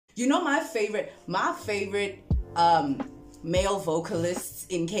You know my favorite male vocalists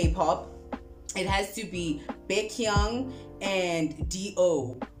in K-pop? It has to be Baekhyun and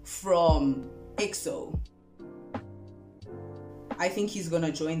D.O. from EXO. I think he's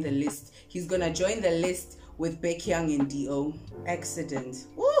gonna join the list. He's gonna join the list with Baekhyun and D.O. Accident.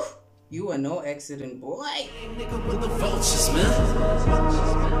 Woo! You are no accident, boy. With the vultures,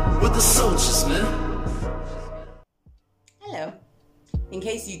 man. With the soldiers, man. Hello. In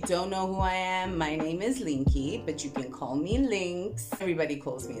case you don't know who I am, my name is Linky, but you can call me Lynx. Everybody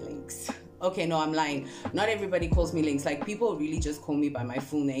calls me Lynx. Okay, no, I'm lying. Not everybody calls me Lynx. Like, people really just call me by my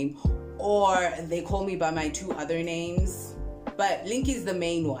full name, or they call me by my two other names. But Link is the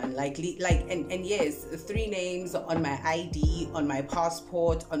main one. And yes, 3 names on my ID, on my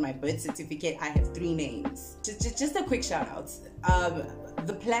passport, on my birth certificate. I have 3 names. Just a quick shout out.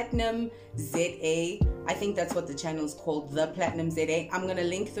 The Platinum ZA, I think that's what the channel is called, The Platinum ZA. I'm gonna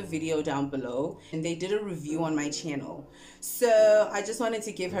link the video down below, and they did a review on my channel. So I just wanted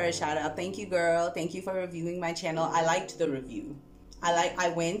to give her a shout out. Thank you, girl. Thank you for reviewing my channel. I liked the review.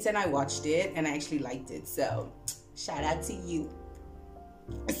 I went and I watched it, and I actually liked it. So shout out to you.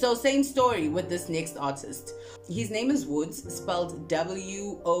 So same story with this next artist. His name is WOODZ, spelled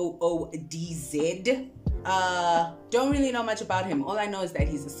W-O-O-D-Z. Don't really know much about him. All I know is that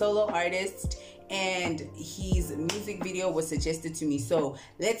he's a solo artist, and his music video was suggested to me. So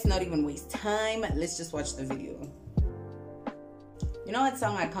let's not even waste time. Let's just watch the video. You know what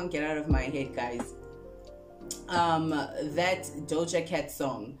song I can't get out of my head, guys? That Doja Cat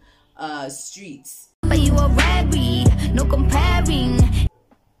song, Streets. But you are rare, no comparing.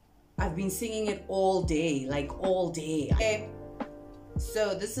 I've been singing it all day, like all day. Okay,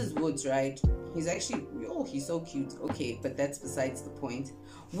 so this is WOODZ, right? He's actually, oh, he's so cute. Okay, but that's besides the point.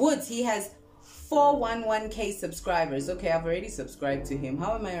 WOODZ, he has 411K subscribers. Okay, I've already subscribed to him.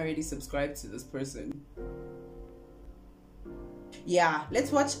 How am I already subscribed to this person? Yeah,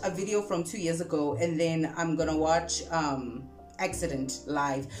 let's watch a video from 2 years ago, and then I'm gonna watch Accident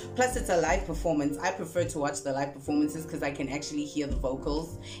live. Plus, it's a live performance. I prefer to watch the live performances because I can actually hear the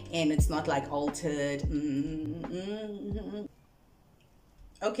vocals, and it's not like altered.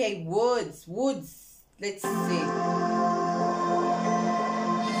 Okay, WOODZ. Let's see.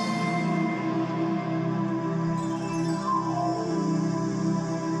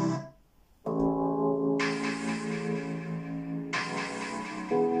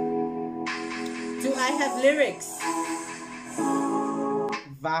 Do I have lyrics?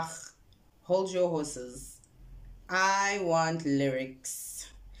 Wach, hold your horses. I want lyrics.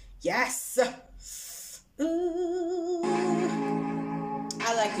 Yes! Ooh.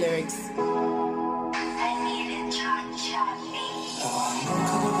 I like lyrics. I need a cha-cha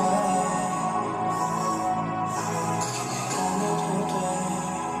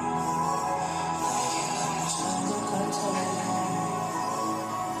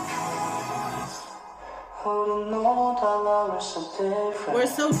We're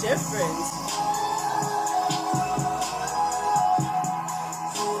so different.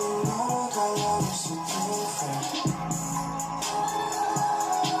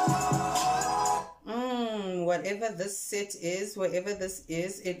 Whatever this set is, whatever this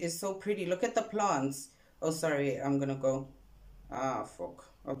is, it is so pretty. Look at the plants. Oh, sorry, I'm gonna go. Ah, fuck.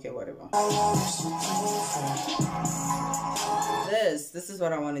 Okay, whatever. This is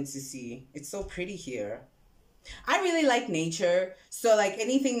what I wanted to see. It's so pretty here. I really like nature, so like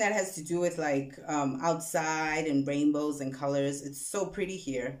anything that has to do with like outside and rainbows and colors, it's so pretty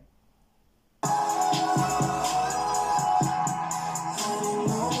here.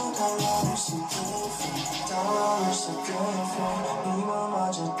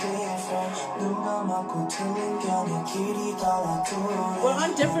 We're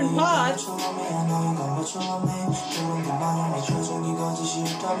on different paths.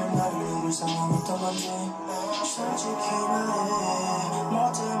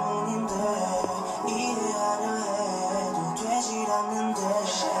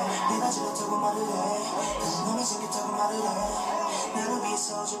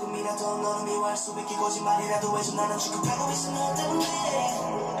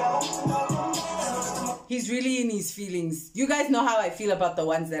 He's really in his feelings. You guys know how I feel about the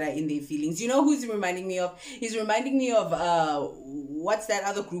ones that are in their feelings. You know who's reminding me of? He's reminding me of what's that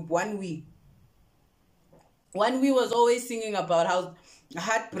other group? One We. One We was always singing about how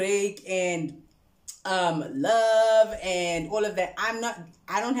heartbreak and love and all of that.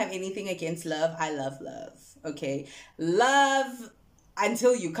 I don't have anything against love. I love love. Okay, love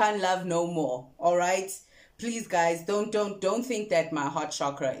until you can't love no more. All right, please guys, don't think that my heart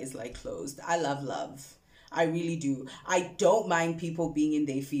chakra is like closed. I love love. I really do. I don't mind people being in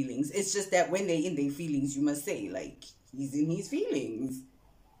their feelings. It's just that when they're in their feelings, you must say, like, he's in his feelings.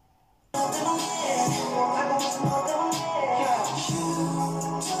 No,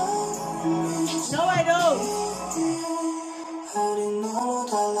 I don't.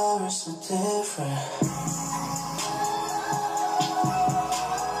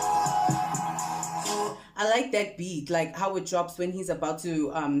 I like that beat, like how it drops when he's about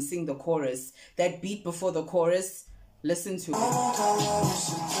to sing the chorus. That beat before the chorus, listen to it.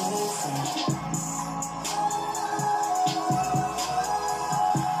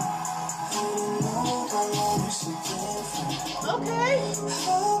 Okay.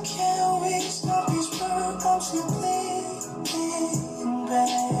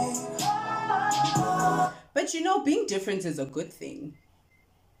 But you know, being different is a good thing.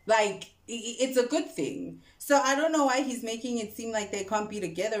 Like, it's a good thing. So I don't know why he's making it seem like they can't be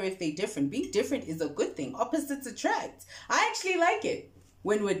together if they're different. Being different is a good thing. Opposites attract. I actually like it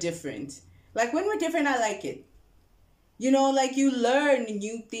when we're different. Like, when we're different, I like it. You know, like, you learn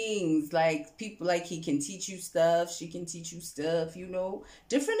new things. Like, people, like, he can teach you stuff. She can teach you stuff, you know.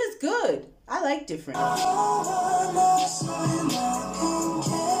 Different is good. I like different.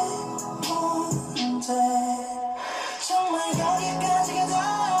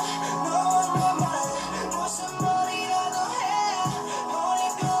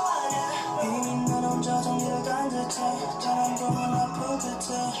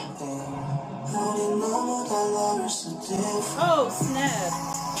 Oh, snap.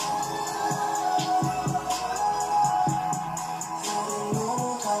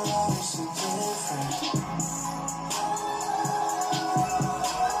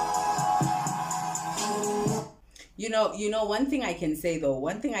 You know, one thing I can say though,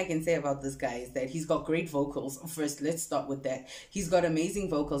 one thing I can say about this guy is that he's got great vocals. First, let's start with that. He's got amazing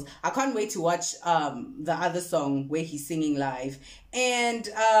vocals. I can't wait to watch the other song where he's singing live. And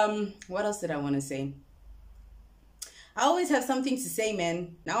what else did I want to say? I always have something to say,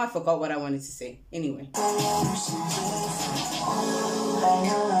 man. Now I forgot what I wanted to say. Anyway. I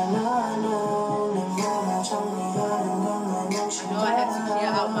know I have to clear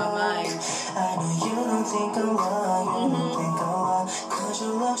out my mind.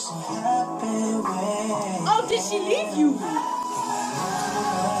 Oh, did she leave you?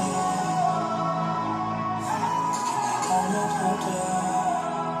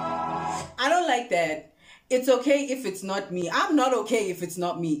 I don't like that. It's okay if it's not me. I'm not okay if it's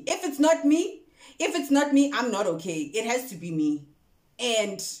not me. If it's not me, I'm not okay. It has to be me.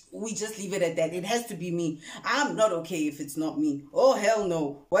 And we just leave it at that. It has to be me. I'm not okay if it's not me. Oh, hell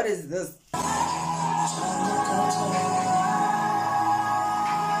no. What is this? I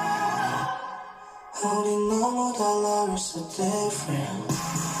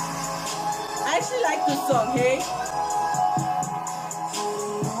actually like this song, hey?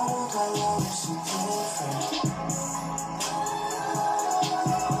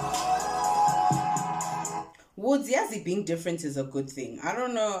 WOODZ, being different is a good thing. I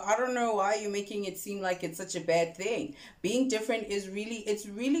don't know why you're making it seem like it's such a bad thing. Being different is really, it's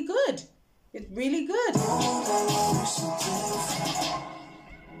really good. It's really good.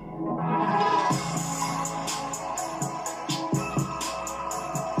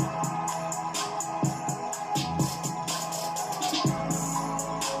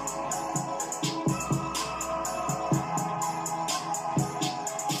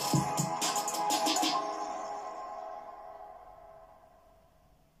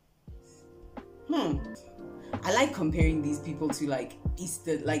 I like comparing these people to like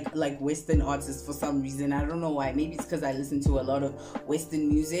Eastern, like Western artists for some reason. I don't know why. Maybe it's because I listen to a lot of Western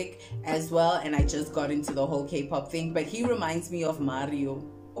music as well, and I just got into the whole K-pop thing. But he reminds me of Mario.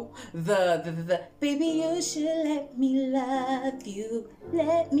 Oh, the baby, you should let me love you.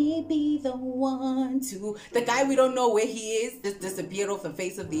 Let me be the one to. The guy we don't know where he is, just disappeared off the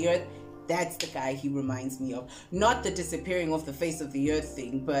face of the earth. That's the guy he reminds me of. Not the disappearing off the face of the earth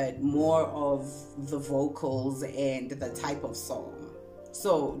thing, but more of the vocals and the type of song.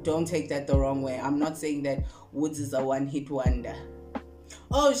 So don't take that the wrong way. I'm not saying that WOODZ is a one-hit wonder.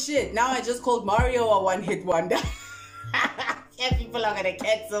 Oh shit, now I just called Mario a one-hit wonder. Yeah, people are gonna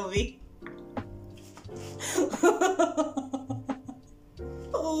cancel me.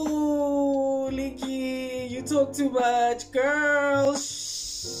 Oh, Licky, you talk too much, girl.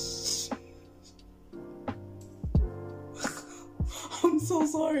 I'm so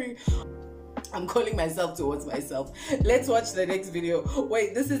sorry. I'm calling myself towards myself. Let's watch the next video.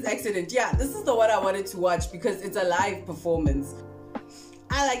 Wait, this is excellent. Yeah, this is the one I wanted to watch because it's a live performance.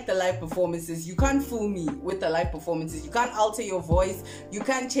 I I like the live performances. You can't fool me with the live performances. You can't alter your voice. You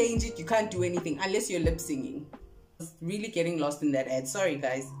can't change it. You can't do anything unless you're lip singing. I was really getting lost in that ad. Sorry,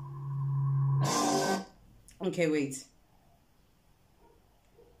 guys. Okay, wait.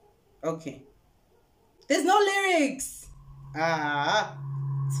 Okay. There's no lyrics.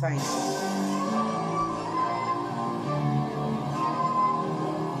 It's fine.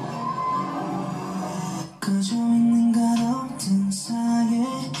 그저 있는 것 없던 사이에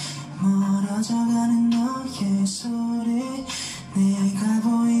멀어져가는 너의 소리 내가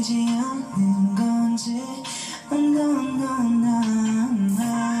보이지 않는 건지 이런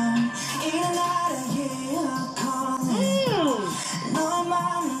나를 기억하는 너의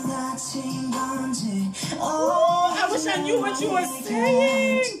마음은 다친 건지 I wish I knew what you were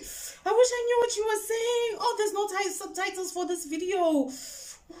saying. I wish I knew what you were saying. Oh, there's no subtitles for this video.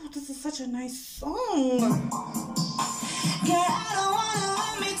 Oh, this is such a nice song. Girl, I don't wanna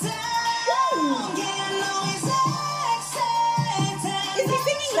hold me down. Yeah, I know it's exciting. Is he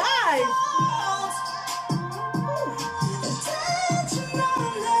singing live?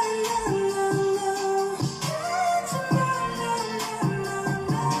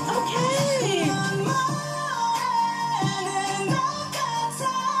 Okay.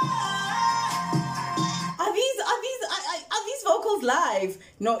 Are these vocals live?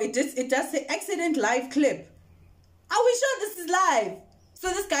 No, it does say accident live clip. Are we sure this is live? So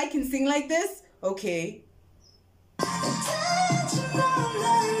this guy can sing like this? Okay.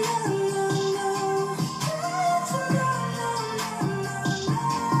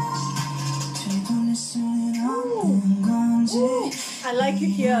 Ooh, I like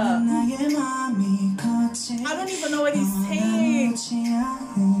it here. I don't even know what he's saying.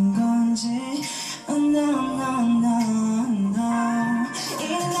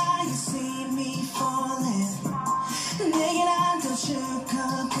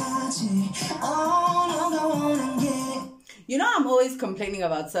 You know, I'm always complaining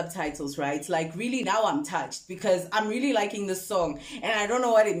about subtitles, right? Like, really, now I'm touched because I'm really liking this song and I don't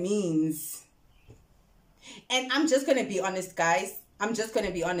know what it means. And I'm just gonna be honest, guys. I'm just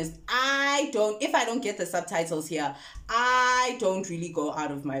gonna be honest. If I don't get the subtitles here, I don't really go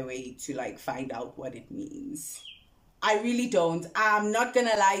out of my way to like find out what it means. I really don't. I'm not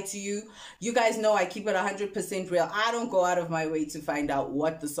gonna lie to you. You guys know I keep it 100% real. I don't go out of my way to find out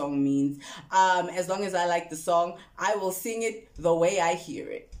what the song means. As long as I like the song, I will sing it the way I hear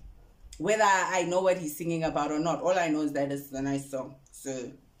it. Whether I know what he's singing about or not, all I know is that it's a nice song. So.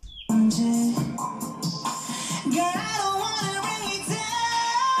 Girl, I don't wanna bring you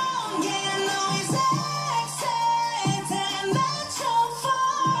down. Yeah, I know it's exciting, that's your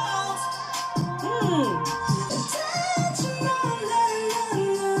fault.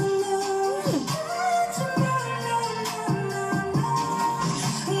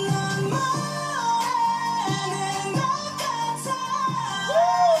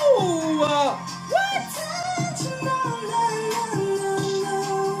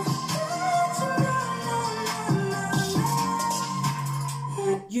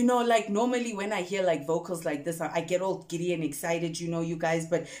 You know, like normally when I hear like vocals like this, I get all giddy and excited, you know, you guys,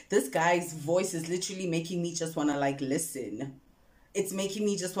 but this guy's voice is literally making me just want to like listen. It's making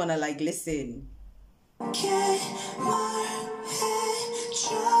me just want to like listen.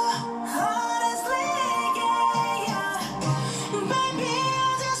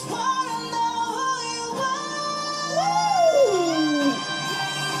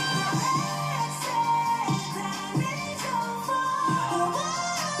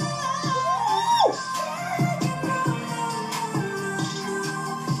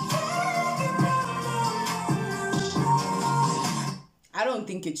 I don't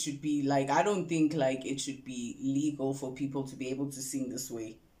think it should be like, I don't think like it should be legal for people to be able to sing this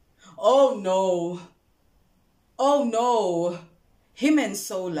way. Oh no. Oh no. Him and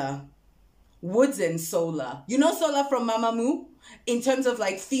Sola. WOODZ and Sola. You know Sola from Mamamoo? In terms of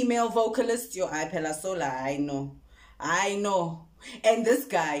like female vocalists, yo, I pela Sola, I know. I know. And this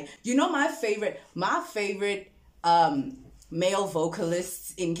guy, you know my favorite male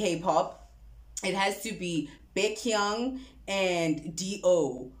vocalists in K-pop? It has to be Baekhyun and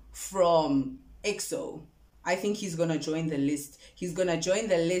D.O. from EXO. I think he's gonna join the list. He's gonna join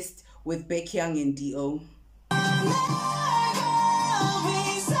the list with Baekhyun and D.O.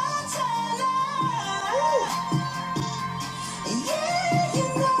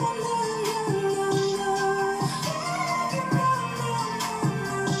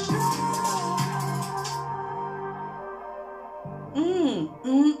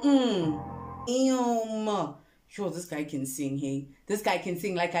 Yo, this guy can sing, hey. This guy can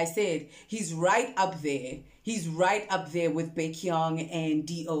sing. Like I said, he's right up there. He's right up there with Baekhyun and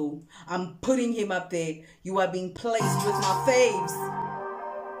D.O. I'm putting him up there. You are being placed with my faves.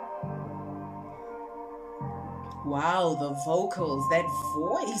 Wow, the vocals, that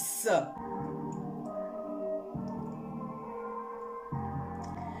voice.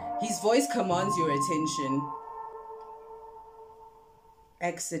 His voice commands your attention.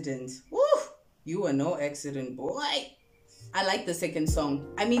 Accident. Woo! You are no accident, boy. I like the second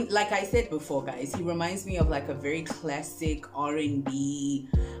song. I mean, like I said before, guys, he reminds me of like a very classic R&B,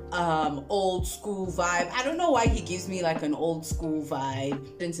 old school vibe. I don't know why he gives me like an old school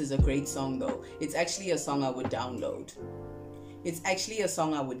vibe. This is a great song though. It's actually a song I would download. It's actually a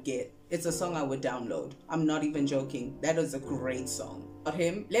song I would get. It's a song I would download. I'm not even joking. That is a great song. About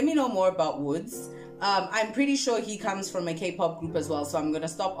him, let me know more about WOODZ. I'm pretty sure he comes from a K-pop group as well, so I'm gonna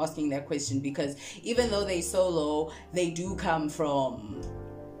stop asking that question, because even though they solo, they do come from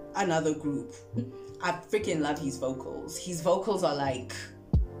another group. I freaking love his vocals. His vocals are like,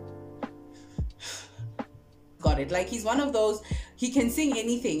 got it. Like, he's one of those, he can sing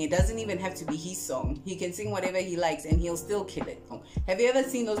anything. It doesn't even have to be his song. He can sing whatever he likes and he'll still kill it. Have you ever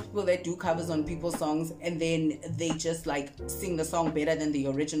seen those people that do covers on people's songs and then they just like sing the song better than the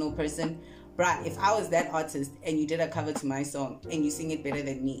original person? Bruh, if I was that artist and you did a cover to my song and you sing it better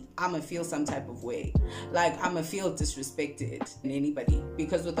than me, I'ma feel some type of way. Like, I'ma feel disrespected in anybody.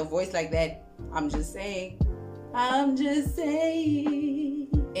 Because with a voice like that, I'm just saying.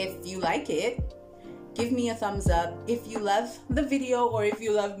 If you like it, give me a thumbs up. If you love the video or if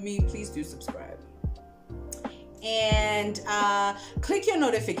you love me, please do subscribe. And click your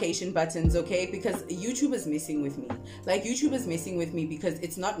notification buttons, okay? Because YouTube is messing with me. Like, YouTube is messing with me because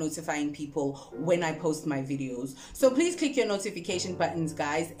it's not notifying people when I post my videos. So please click your notification buttons,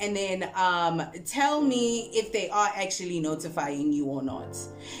 guys, and then tell me if they are actually notifying you or not,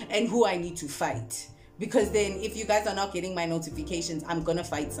 and who I need to fight. Because then if you guys are not getting my notifications, I'm gonna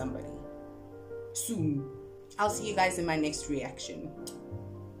fight somebody soon. I'll see you guys in my next reaction.